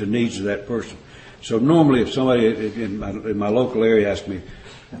meet the needs of that person. So normally if somebody in my local area asks me,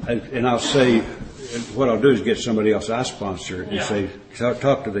 and I'll say, what I'll do is get somebody else I sponsor and say,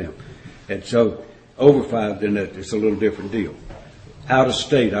 talk to them. And so over 5, then it's a little different deal. Out of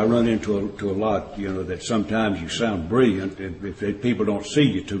state, I run into a lot, that sometimes you sound brilliant if people don't see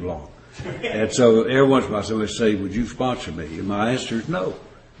you too long. And so every once in a while somebody say, would you sponsor me? And my answer is no.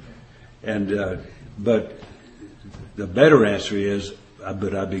 And, but the better answer is,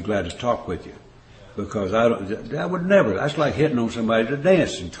 but I'd be glad to talk with you. Because I would never, that's like hitting on somebody to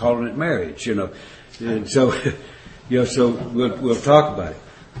dance and calling it marriage, And so, so we'll talk about it.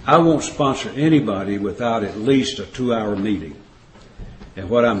 I won't sponsor anybody without at least a 2-hour meeting. And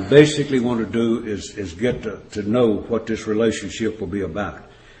what I'm basically want to do is get to know what this relationship will be about.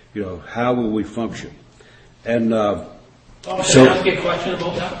 How will we function? And, Can I ask you a question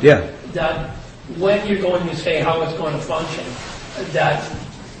about that? Yeah. That when you're going to say how it's going to function, that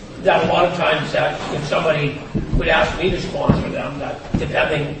a lot of times that if somebody would ask me to sponsor them, that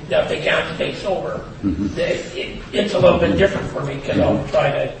depending that they can't stay sober, it's a little bit different for me because I'll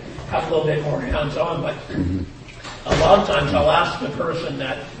try to have a little bit more hands-on. But a lot of times I'll ask the person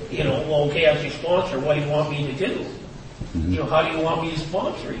that, well, okay, as your sponsor, what do you want me to do? How do you want me to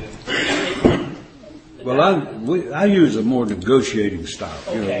sponsor you? Well, I use a more negotiating style.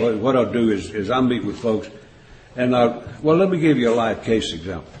 Okay. What I'll do is I'll meet with folks, and let me give you a live case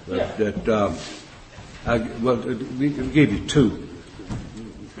example. I'll give you two.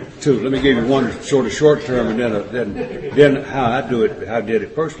 Let me give you one sort of short term, and then how I did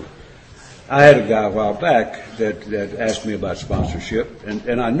it personally. I had a guy a while back that asked me about sponsorship,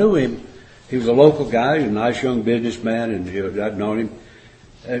 and I knew him. He was a local guy, a nice young businessman, and I'd known him.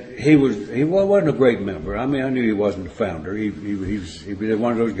 He wasn't a great member. I mean, I knew he wasn't the founder. He was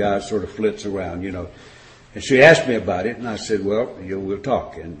one of those guys sort of flits around, And she asked me about it, and I said, well, we'll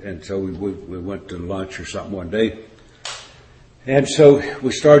talk. And so we went to lunch or something one day. And so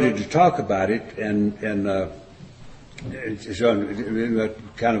we started to talk about it, and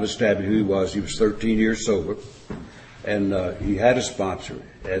kind of established who he was. He was 13 years sober, and he had a sponsor,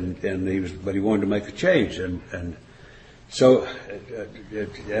 but he wanted to make a change, So,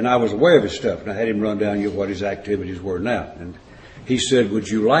 and I was aware of his stuff, and I had him run down what his activities were now. And he said, would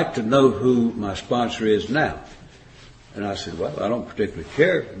you like to know who my sponsor is now? And I said, well, I don't particularly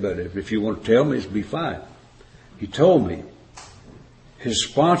care, but if you want to tell me, it'd be fine. He told me his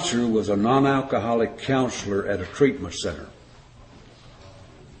sponsor was a non-alcoholic counselor at a treatment center.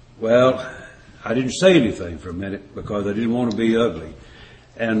 Well, I didn't say anything for a minute because I didn't want to be ugly.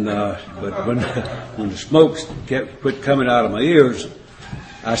 And but when the smoke quit coming out of my ears,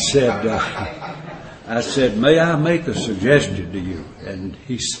 I said, may I make a suggestion to you? And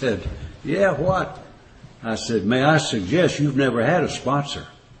he said, yeah, what? I said, may I suggest you've never had a sponsor?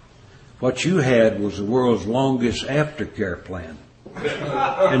 What you had was the world's longest aftercare plan.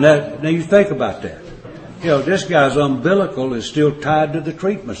 And now you think about that. This guy's umbilical is still tied to the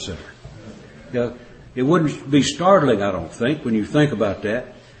treatment center. It wouldn't be startling, I don't think, when you think about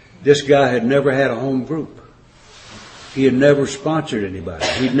that. This guy had never had a home group. He had never sponsored anybody.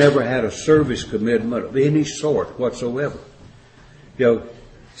 He'd never had a service commitment of any sort whatsoever. So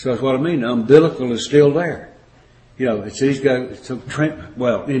that's what I mean. The umbilical is still there. He's got some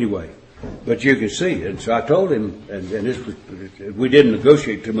anyway. But you can see. And so I told him, and we didn't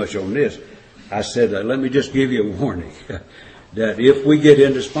negotiate too much on this. I said, let me just give you a warning that if we get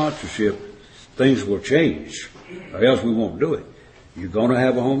into sponsorship, things will change, or else we won't do it. You're going to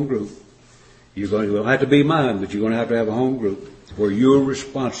have a home group. It will have to be mine, but you're going to have a home group where you're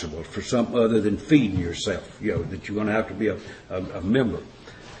responsible for something other than feeding yourself. That you're going to have to be a member.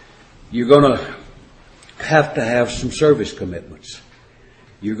 You're going to have some service commitments.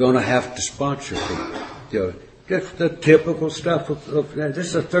 You're going to have to sponsor people. Just the typical stuff this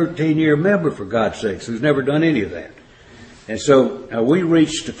is a 13-year member, for God's sakes, who's never done any of that. And so we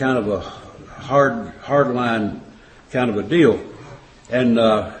reached a kind of a hard line kind of a deal. And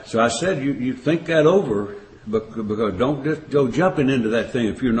so I said, you think that over, because don't just go jumping into that thing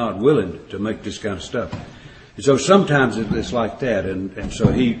if you're not willing to make this kind of stuff. And so sometimes it's like that. And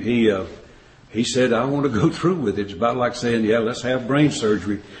so he said, I want to go through with it. It's about like saying, yeah, let's have brain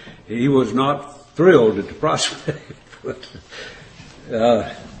surgery. He was not thrilled at the prospect. But,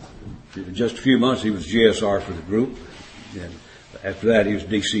 just a few months, he was GSR for the group. And after that, he was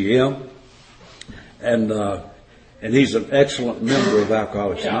DCM. And he's an excellent member of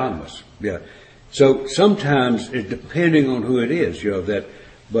Alcoholics Anonymous. Yeah. So sometimes, depending on who it is,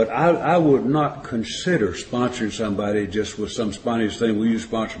 but I would not consider sponsoring somebody just with some spontaneous thing. Will you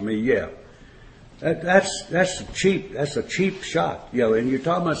sponsor me? Yeah. That's a cheap shot, and you're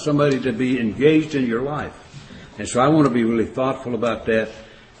talking about somebody to be engaged in your life. And so I want to be really thoughtful about that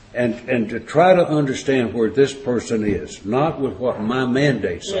and to try to understand where this person is, not with what my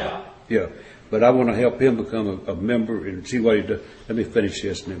mandates are. Yeah. But I want to help him become a member and see what he does. Let me finish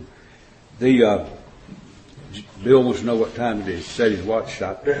this now. Bill wants to know what time it is. He said his watch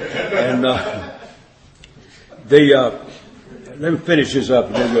stopped. And let me finish this up,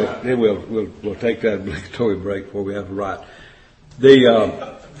 and then we'll take that obligatory break before we have a riot.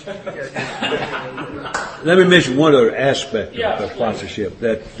 Let me mention one other aspect of sponsorship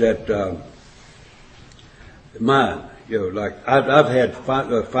that mine. Like I've had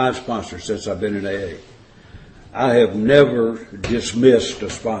five sponsors since I've been in AA. I have never dismissed a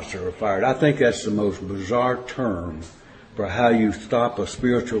sponsor or fired. I think that's the most bizarre term for how you stop a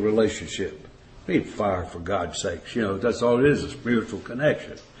spiritual relationship. I mean, fire, for God's sakes. That's all it is, a spiritual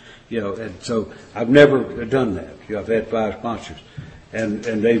connection. And so I've never done that. I've had five sponsors. And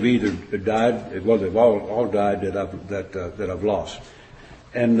they've either died, well, they've all died that I've lost.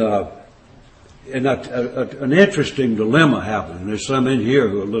 And an interesting dilemma happened. There's some in here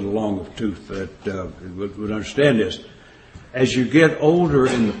who are a little long of tooth that would understand this. As you get older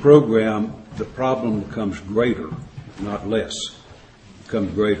in the program, the problem becomes greater, not less. It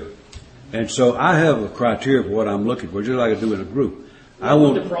becomes greater. And so I have a criteria for what I'm looking for, just like I do in a group. What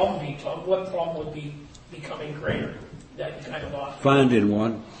would the problem be, Tom? What problem would be becoming greater that you kind of lost? Finding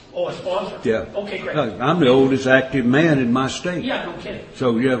one. Oh, a sponsor? Yeah. Okay, great. I'm the oldest active man in my state. Yeah, no kidding.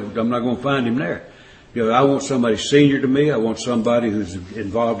 So, I'm not going to find him there. I want somebody senior to me. I want somebody who's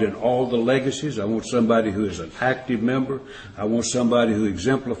involved in all the legacies. I want somebody who is an active member. I want somebody who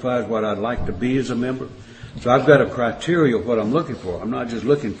exemplifies what I'd like to be as a member. So I've got a criteria of what I'm looking for. I'm not just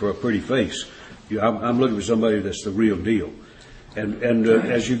looking for a pretty face. I'm looking for somebody that's the real deal. And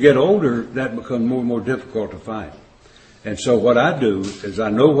as you get older, that becomes more and more difficult to find. And so what I do is I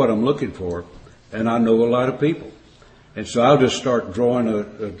know what I'm looking for, and I know a lot of people. And so I'll just start drawing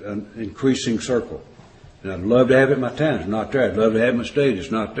an increasing circle. And I'd love to have it in my town. It's not there. I'd love to have it in my state.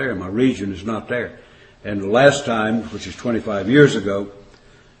 It's not there. My region is not there. And the last time, which is 25 years ago,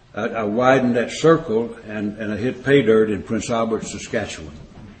 I widened that circle and I hit pay dirt in Prince Albert, Saskatchewan.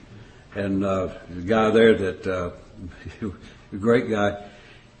 And the guy there a great guy,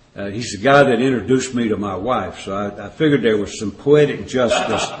 he's the guy that introduced me to my wife. So I figured there was some poetic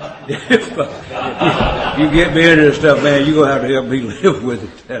justice. If you get me into this stuff, man, you're going to have to help me live with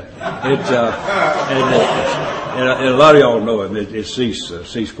it. And a lot of y'all know him. It's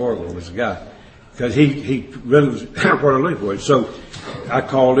Cease Forward was the guy. Because he really was what I'm looking for. So I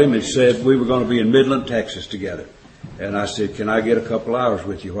called him and said we were going to be in Midland, Texas together. And I said, can I get a couple hours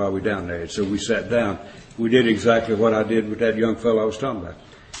with you while we're down there? And so we sat down. We did exactly what I did with that young fellow I was talking about.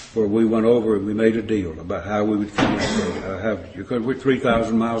 Where we went over and we made a deal about how we would communicate. Because we're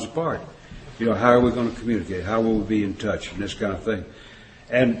 3,000 miles apart. How are we going to communicate? How will we be in touch? And this kind of thing.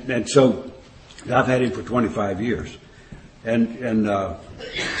 And so I've had him for 25 years. And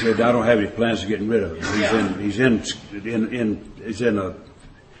said, I don't have any plans of getting rid of him.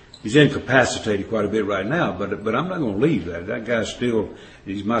 He's incapacitated quite a bit right now, but I'm not going to leave that. That guy's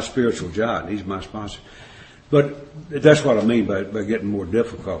he's my spiritual giant. He's my sponsor. But that's what I mean by getting more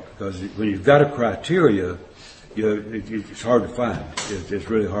difficult, because when you've got a criteria, it's hard to find. It's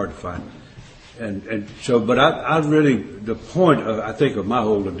really hard to find. And so, but I really, the point I think of my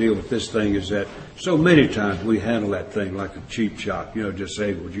whole deal with this thing is that so many times we handle that thing like a cheap shot, just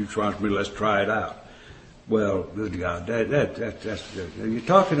say, would you trust me? Let's try it out. Well, good God, that's, you're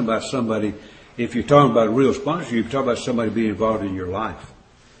talking about somebody, if you're talking about a real sponsor, you're talking about somebody being involved in your life.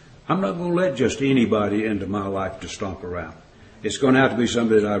 I'm not going to let just anybody into my life to stomp around. It's going to have to be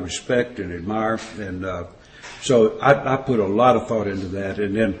somebody that I respect and admire. And so I put a lot of thought into that,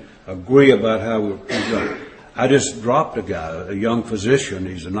 and then agree about how we're going. I just dropped a guy, a young physician.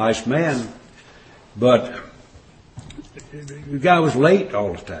 He's a nice man, but the guy was late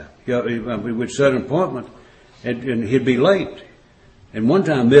all the time. We would set an appointment, and he'd be late. And one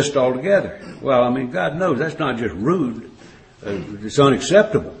time missed altogether. Well, God knows that's not just rude. It's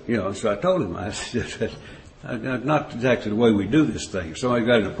unacceptable, So I told him, I said, not exactly the way we do this thing. If somebody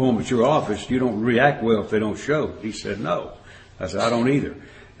got an appointment at your office, you don't react well if they don't show. He said, no. I said, I don't either.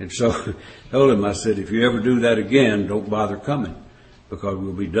 And so I told him, I said, if you ever do that again, don't bother coming, because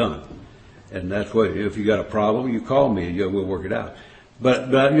we'll be done. And that's what, if you got a problem, you call me and we'll work it out. But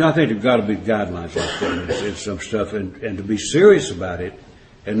you know, I think there's got to be guidelines like that and some stuff, and to be serious about it,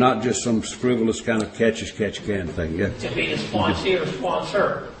 and not just some frivolous kind of catch-as-catch-can thing. Yeah. To be the sponsor or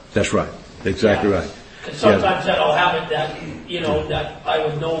sponsor. That's right. Exactly right. Because sometimes I'll have it that, you know, that I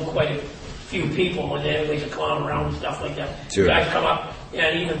would know quite a few people, and then we could clown around and stuff like that. Sure. Guys come up,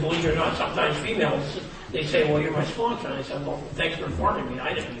 and even believe it or not, sometimes females, they say, well, you're my sponsor. And I said, well, thanks for informing me.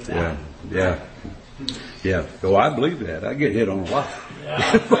 I didn't do that. Yeah. Oh, I believe that. I get hit on a lot.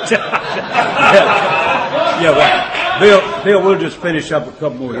 Well, Bill, we'll just finish up a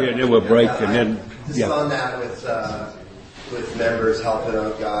couple more here, and then we'll break, and then, Just on that with members helping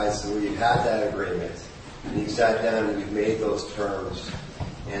out guys, so we've had that agreement, and you've sat down and you've made those terms,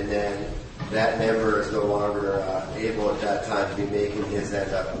 and then that member is no longer able at that time to be making his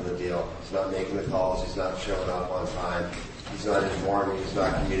end up of the deal. He's not making the calls, he's not showing up on time, he's not informing, he's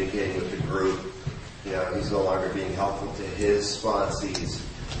not communicating with the group, you know, he's no longer being helpful to his sponsees.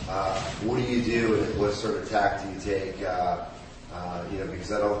 What do you do, and what sort of tack do you take? You know,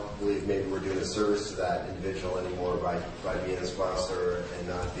 because I don't believe maybe we're doing a service to that individual anymore by being a sponsor and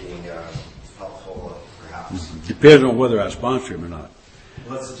not being helpful, perhaps. depends on whether I sponsor him or not.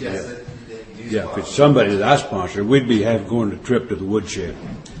 Let's suggest that you do Yeah, if it's somebody that I sponsor, we'd be going a trip to the woodshed.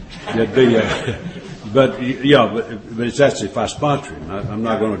 That'd be, but that's if I sponsor him. I'm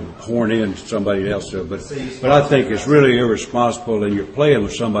not going to horn in somebody else. But I think it's really irresponsible, and you're playing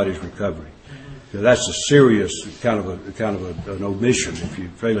with somebody's recovery. That's a serious kind of an omission if you're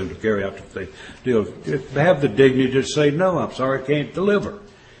failing to carry out the deal. Have the dignity to say, no, I'm sorry, I can't deliver.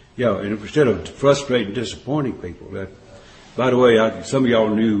 And instead of frustrating and disappointing people. By the way, some of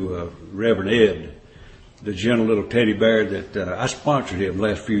y'all knew Reverend Ed, the gentle little teddy bear that I sponsored him the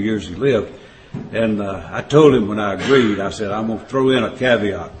last few years he lived. And I told him when I agreed, I said, I'm going to throw in a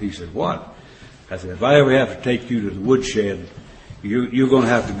caveat. He said, what? I said, if I ever have to take you to the woodshed, you're going to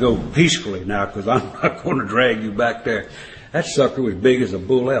have to go peacefully now, because I'm not going to drag you back there. That sucker was big as a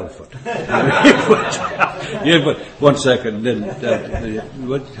bull elephant. But 1 second, then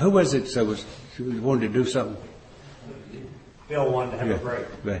who was it? So he wanted to do something. Bill wanted to have a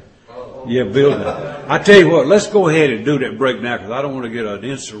break. Yeah, Bill. I tell you what, let's go ahead and do that break now, because I don't want to get an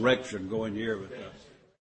insurrection going here.